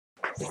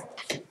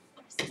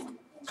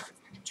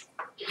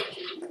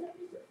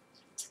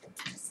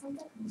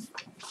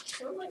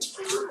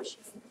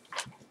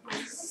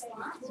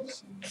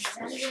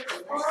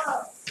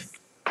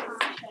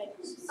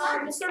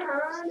Mr.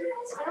 Hearn,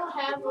 I don't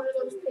have one of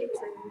those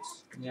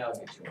pictures. Yeah, I'll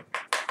get you one.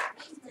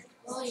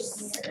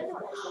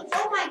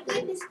 Oh my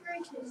goodness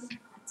gracious.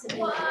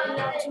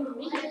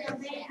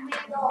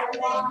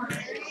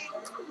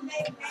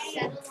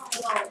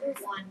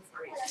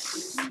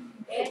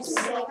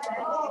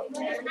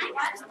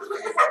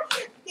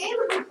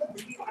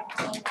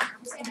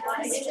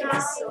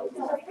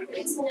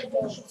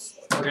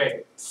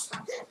 Okay.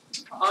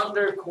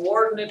 Under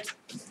coordinate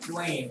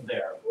plane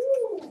there.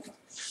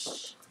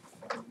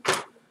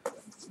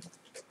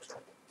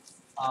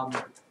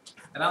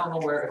 And I don't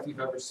know if you've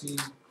ever seen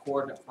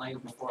coordinate planes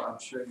before. I'm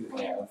sure you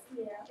have.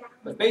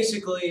 But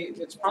basically,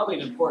 it's probably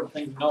an important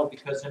thing to know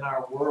because in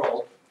our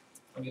world,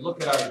 when you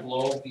look at our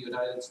globe, the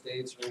United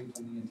States, or even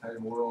the entire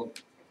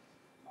world,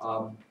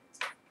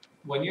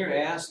 when you're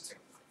asked,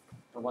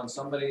 or when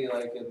somebody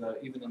like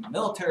even in the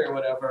military or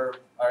whatever,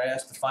 are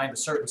asked to find a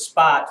certain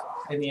spot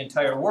in the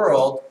entire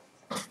world,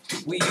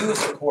 we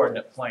use a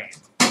coordinate plane.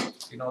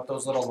 You know, with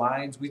those little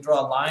lines, we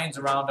draw lines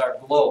around our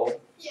globe,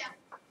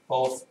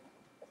 both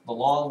the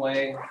long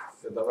way,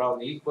 around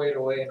the equator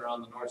way, and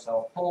around the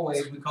north-south pole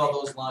ways. We call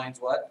those lines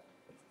what?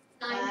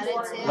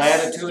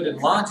 Latitude and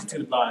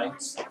longitude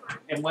lines.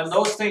 And when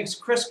those things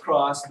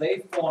crisscross, they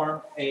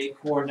form a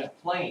coordinate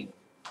plane.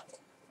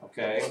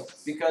 Okay?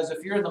 Because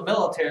if you're in the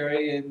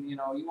military and you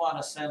want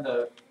to send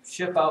a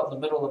ship out in the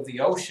middle of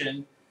the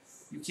ocean,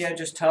 you can't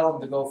just tell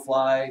them to go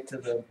fly to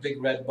the big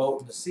red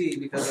boat in the sea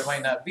because there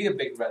might not be a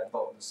big red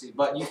boat in the sea.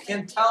 But you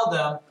can tell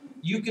them,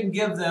 you can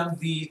give them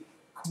the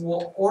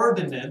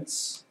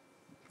coordinates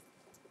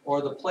or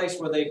the place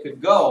where they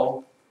could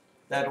go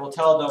that will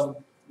tell them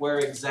where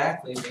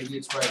exactly, maybe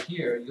it's right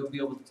here, you'll be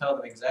able to tell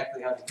them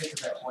exactly how to get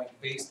to that point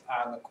based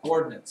on the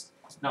coordinates.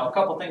 Now, a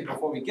couple things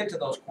before we get to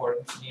those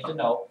coordinates you need to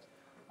know.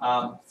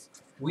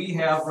 We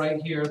have right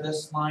here,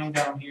 this line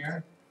down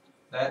here,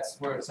 that's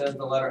where it says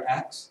the letter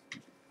X.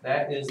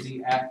 That is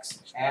the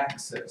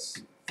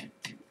x-axis.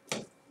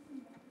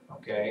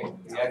 Okay,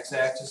 the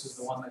x-axis is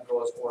the one that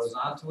goes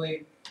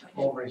horizontally.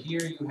 Over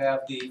here you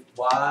have the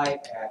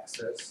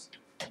y-axis.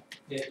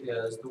 It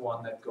is the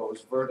one that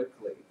goes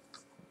vertically.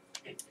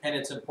 And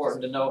it's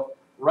important to note,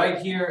 right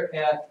here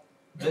at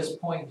this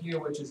point here,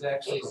 which is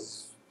actually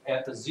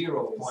at the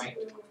 0 point,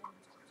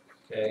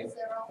 okay,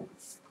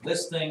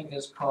 this thing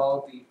is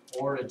called the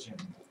origin,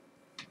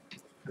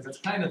 because it's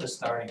kind of the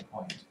starting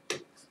point.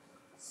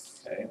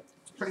 Okay,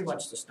 it's pretty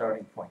much the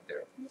starting point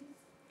there.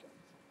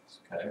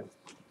 Okay.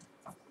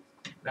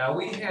 Now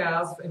we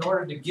have, in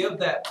order to give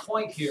that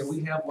point here,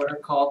 we have what are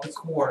called the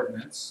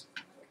coordinates.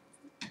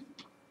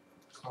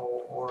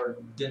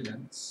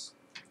 Coordinates.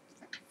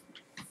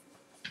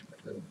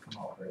 That doesn't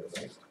come out very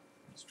right.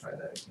 Let's try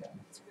that again.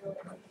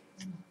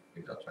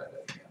 Maybe I'll try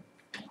that again.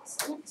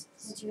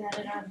 Since you had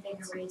it on big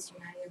eraser,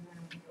 now you're going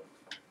to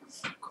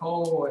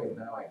Wait,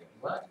 now I get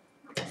what?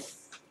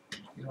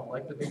 You don't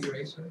like the big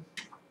eraser?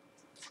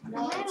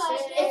 No,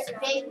 it's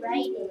big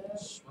writing.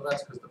 Well,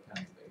 that's because the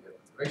pen's bigger.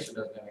 The eraser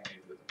doesn't have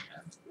anything to do with the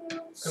pen.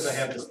 Because I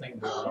have this thing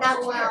doing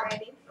Not well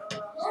writing.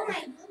 Oh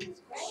my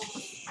goodness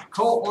gracious.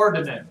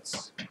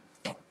 Coordinates.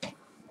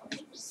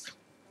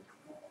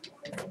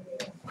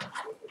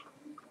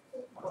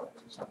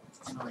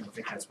 I don't even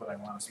think that's what I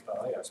want to spell.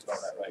 I gotta spell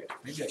that right.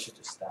 Maybe I should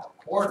just stop.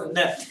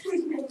 Coordinate.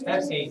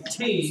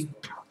 S-A-T.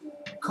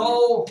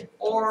 Coordinate.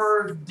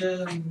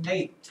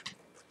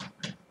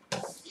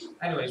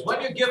 Anyways,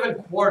 when you're given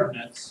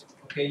coordinates,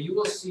 okay, you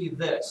will see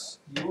this.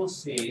 You will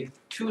see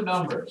two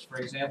numbers. For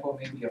example,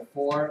 maybe a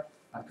 4,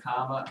 a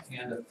comma,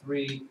 and a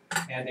 3,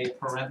 and a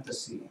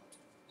parenthesis.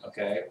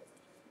 Okay?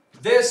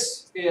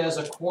 This is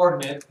a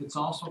coordinate. It's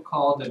also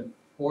called an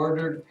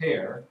ordered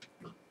pair.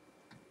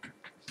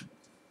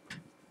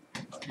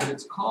 And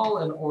it's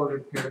called an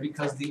ordered pair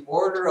because the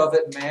order of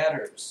it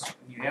matters.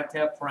 You have to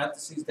have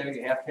parentheses there,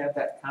 you have to have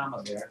that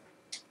comma there.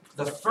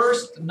 The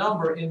first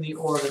number in the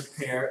ordered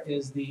pair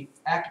is the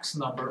x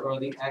number, or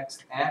the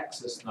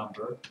x-axis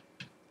number.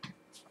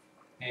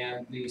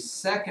 And the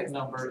second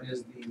number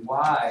is the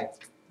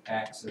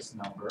y-axis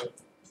number.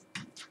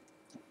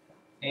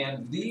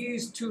 And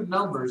these two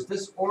numbers,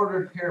 this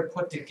ordered pair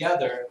put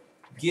together,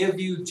 give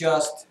you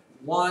just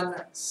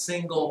one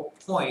single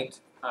point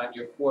on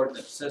your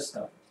coordinate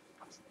system.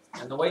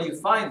 And the way you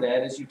find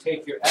that is you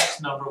take your x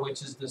number,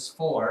 which is this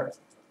 4.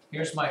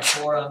 Here's my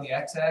 4 on the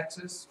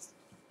x-axis,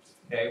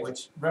 okay,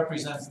 which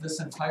represents this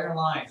entire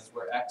line is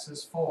where x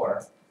is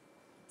 4.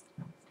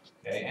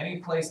 Okay, any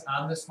place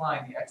on this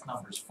line, the x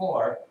number is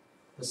 4.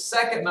 The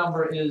second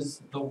number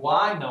is the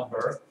y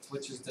number,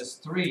 which is this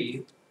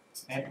 3.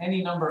 And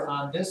any number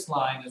on this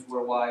line is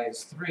where y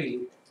is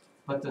 3.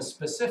 But the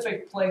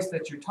specific place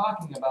that you're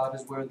talking about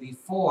is where the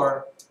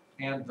 4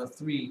 and the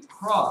 3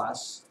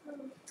 cross.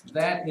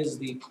 That is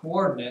the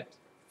coordinate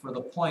for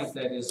the point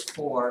that is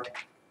 4,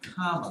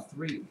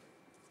 3.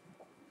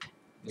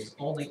 is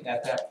only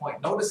at that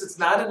point. Notice it's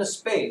not in a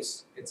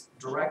space, it's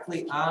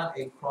directly on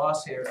a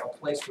crosshair, a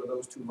place where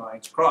those two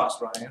lines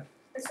cross, Ryan.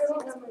 I still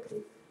don't have my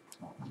paper.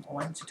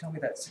 Why didn't you tell me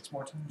that 6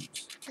 more times?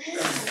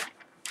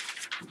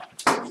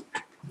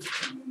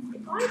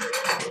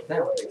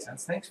 That would make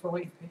sense. Thanks for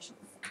waiting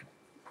patiently.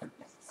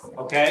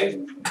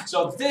 Okay,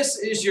 so this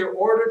is your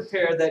ordered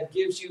pair that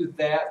gives you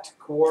that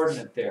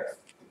coordinate there.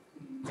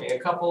 Okay, a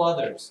couple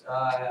others.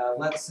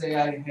 Let's say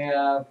I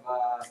have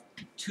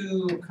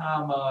 2,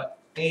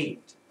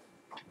 8.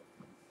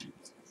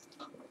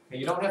 Okay,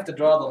 you don't have to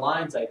draw the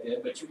lines I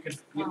did, but you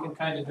can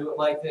kind of do it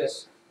like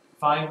this.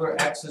 Find where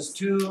x is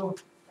 2,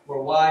 where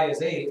y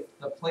is 8.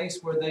 The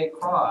place where they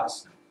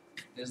cross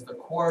is the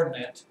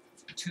coordinate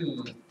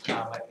 2,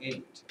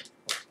 8.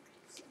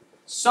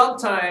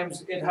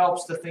 Sometimes it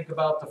helps to think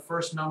about the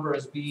first number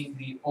as being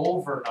the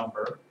over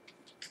number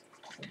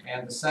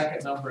and the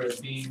second number as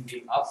being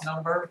the up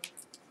number.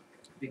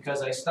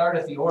 Because I start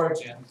at the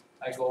origin,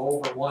 I go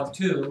over 1,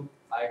 2,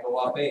 I go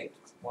up 8.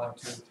 1,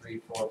 2,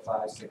 3, 4,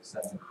 5, 6,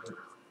 7, 8.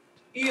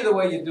 Either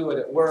way you do it,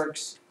 it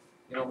works.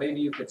 You know, maybe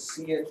you could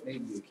see it,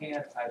 maybe you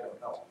can't, I don't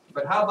know.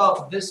 But how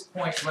about this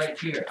point right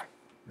here?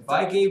 If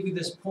I gave you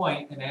this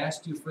point and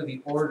asked you for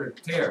the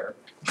ordered pair,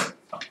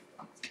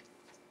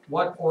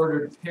 what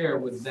ordered pair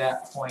would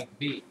that point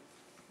be?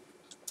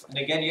 And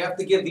again, you have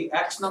to give the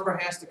x number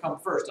has to come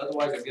first,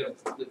 otherwise you'll get them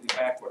completely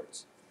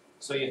backwards.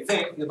 So you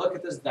think, you look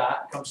at this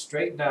dot, come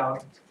straight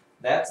down,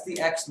 that's the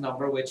x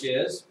number, which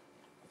is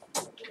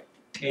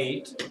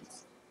 8.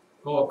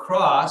 Go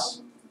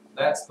across,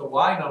 that's the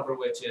y number,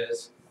 which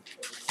is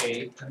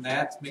 8, and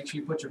that's, make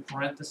sure you put your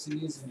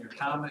parentheses and your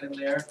comma in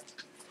there.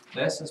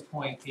 This is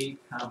point 8,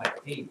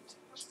 8.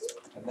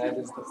 And that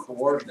is the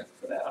coordinate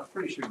for that. I'm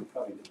pretty sure you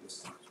probably did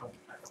this.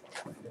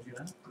 Did you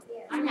not?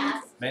 I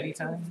have. Many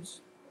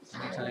times?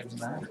 Many times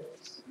not?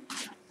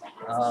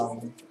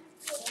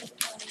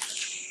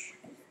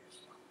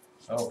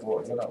 Oh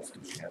boy, what else do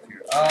we have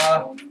here?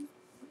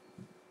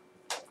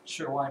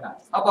 Sure, why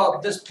not? How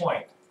about this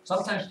point?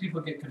 Sometimes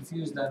people get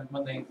confused on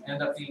when they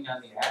end up being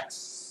on the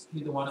x,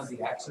 either one of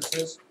the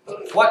axes.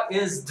 What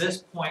is this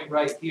point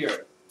right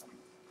here?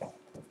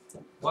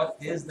 What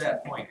is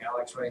that point,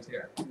 Alex, right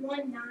there?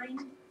 1,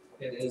 9.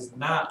 It is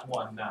not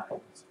 1, 9.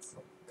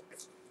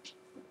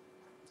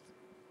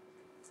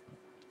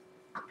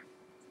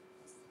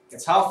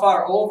 It's how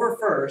far over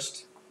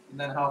first, and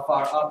then how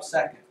far up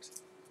second.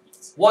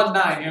 1,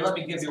 9, here, let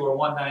me give you where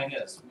 1, 9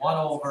 is. 1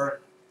 over,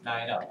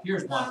 9 up.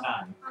 Here's 1,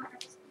 9.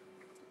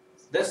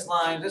 This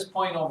line, this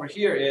point over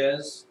here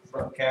is,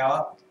 from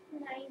Cala,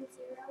 9,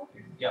 0.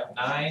 yep,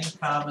 9,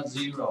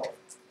 0.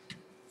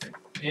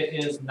 It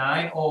is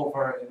 9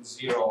 over and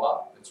 0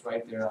 up. It's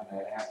right there on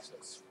that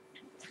axis.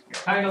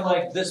 Kind of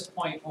like this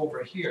point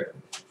over here.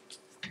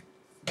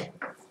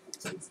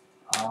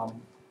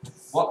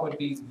 What would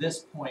be this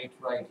point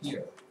right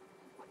here?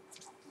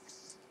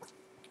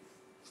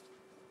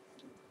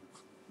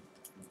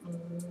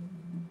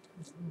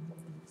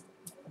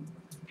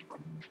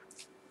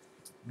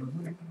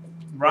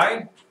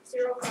 Right?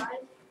 0, 5.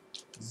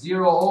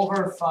 0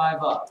 over,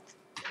 5 up.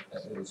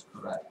 That is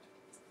correct.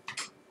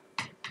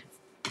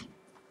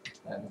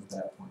 That is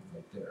that point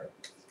right there.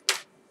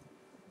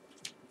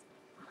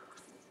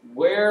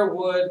 Where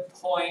would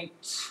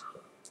point,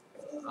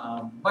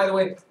 by the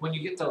way, when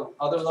you get to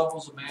other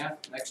levels of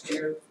math next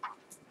year,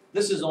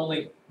 this is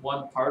only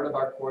one part of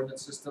our coordinate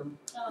system.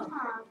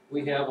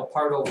 We have a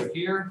part over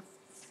here,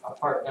 a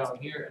part down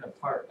here, and a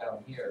part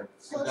down here.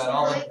 We've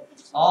got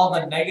all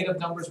the negative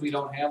numbers we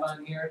don't have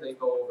on here, they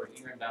go over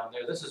here and down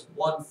there. This is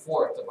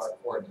 1/4 of our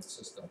coordinate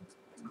system.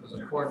 There's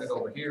a coordinate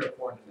over here, a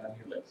coordinate down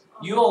here. But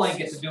you only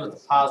get to do with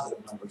the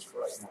positive numbers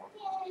for right now.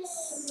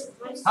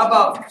 How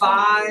about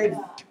 5,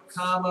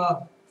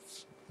 comma,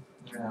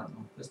 I don't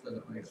know, this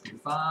doesn't make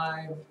it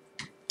 5,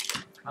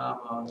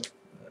 comma,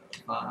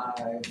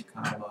 5,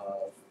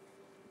 comma,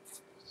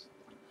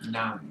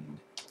 9.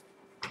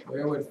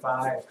 Where would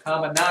 5,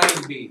 comma,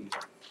 9 be?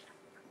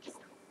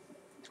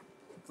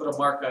 Put a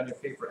mark on your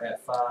paper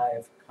at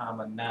 5,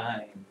 comma,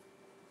 9.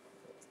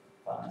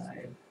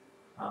 5,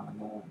 comma,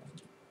 9.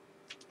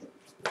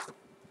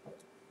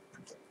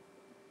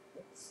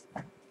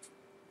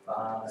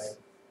 5,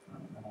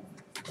 comma, 9.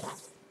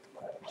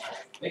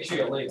 Make sure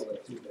you label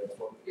it too,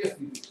 therefore, if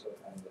you do so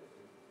kindly.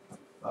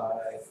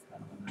 5,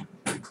 comma,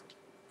 9.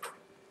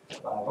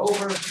 5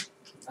 over,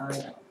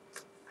 9 up.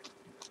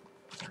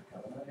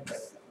 Comma, 9,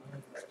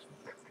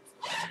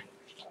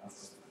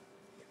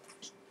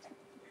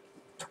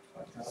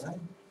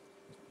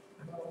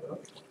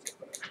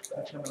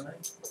 back, comma, 9,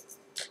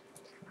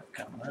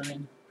 back.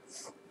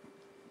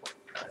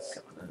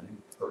 9.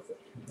 Perfect.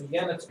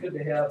 Again, it's good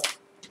to have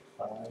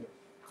 5.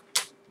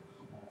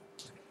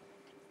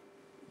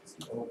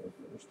 Over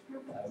first. 5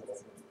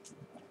 over.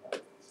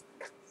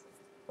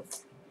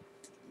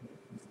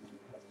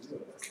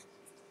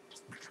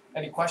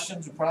 Any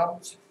questions or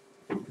problems?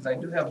 Because I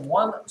do have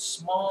one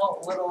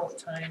small little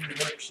tiny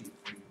worksheet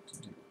for you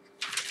to do.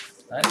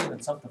 Not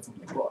even something from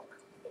the book.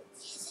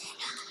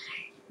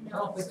 I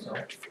don't think so.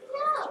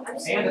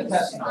 And a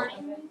test note.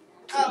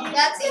 Oh,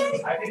 that's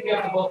easy. I think you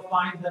have to both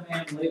find them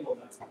and label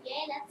them.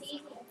 Yeah, that's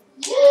easy.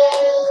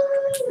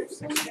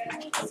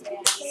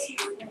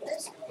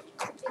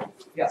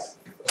 Yes.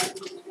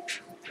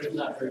 There's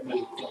not very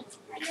many things.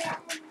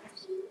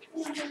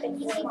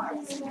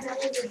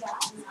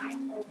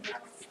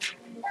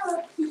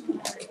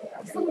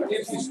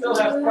 If you still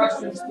have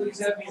questions, please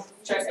have me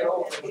check it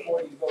over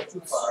before you go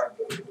too far.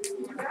 You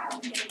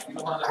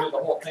don't want to do the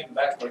whole thing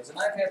backwards, and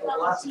I've had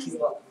lots of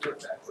people up to do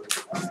it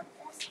backwards.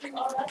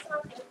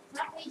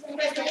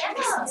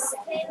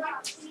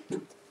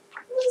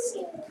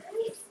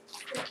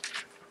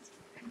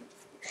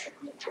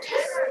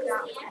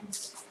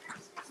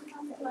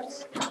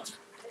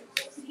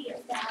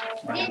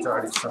 Mine's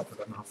already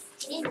suffered enough.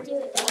 Didn't do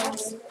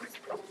it.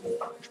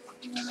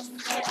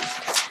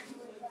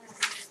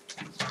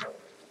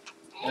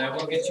 And I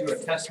will get you a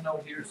test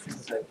note here as soon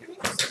as I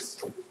get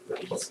this.